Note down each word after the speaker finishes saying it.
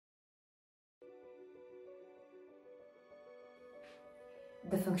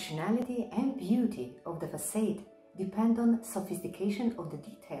The functionality and beauty of the facade depend on sophistication of the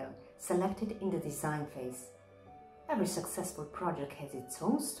detail selected in the design phase. Every successful project has its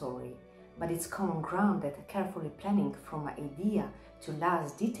own story, but it's common ground that carefully planning from idea to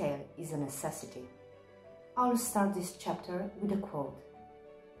last detail is a necessity. I'll start this chapter with a quote.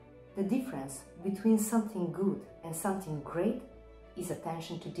 The difference between something good and something great is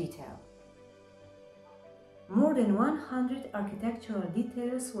attention to detail. More than 100 architectural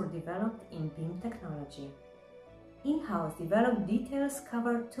details were developed in BIM technology. In-house developed details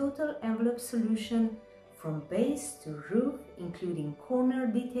cover total envelope solution from base to roof, including corner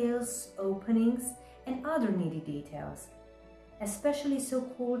details, openings, and other needed details. Especially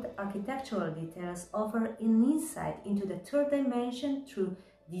so-called architectural details offer an insight into the third dimension through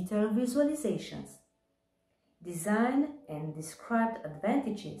detail visualizations. Design and described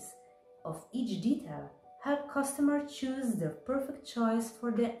advantages of each detail help customers choose the perfect choice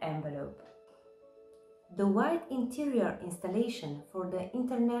for their envelope. The white interior installation for the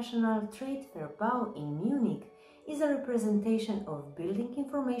International Trade Fair BAU in Munich is a representation of building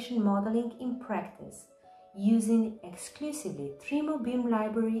information modeling in practice, using exclusively Trimo BIM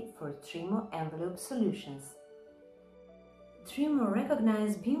library for Trimo envelope solutions. Trimo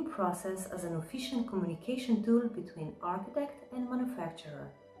recognized BIM process as an efficient communication tool between architect and manufacturer.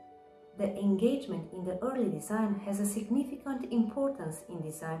 The engagement in the early design has a significant importance in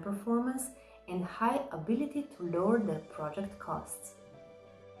design performance and high ability to lower the project costs.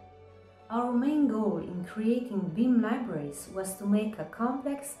 Our main goal in creating BIM libraries was to make a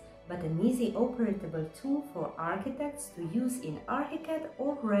complex but an easy operatable tool for architects to use in ArchiCAD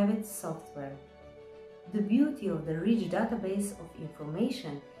or Revit software. The beauty of the rich database of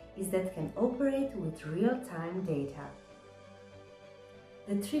information is that it can operate with real-time data.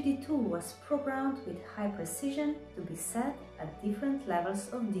 The 3D tool was programmed with high precision to be set at different levels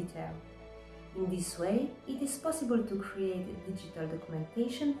of detail. In this way, it is possible to create digital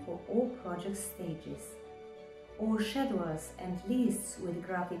documentation for all project stages. All schedules and lists with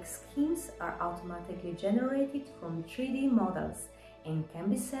graphic schemes are automatically generated from 3D models and can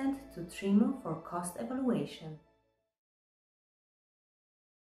be sent to Trimo for cost evaluation.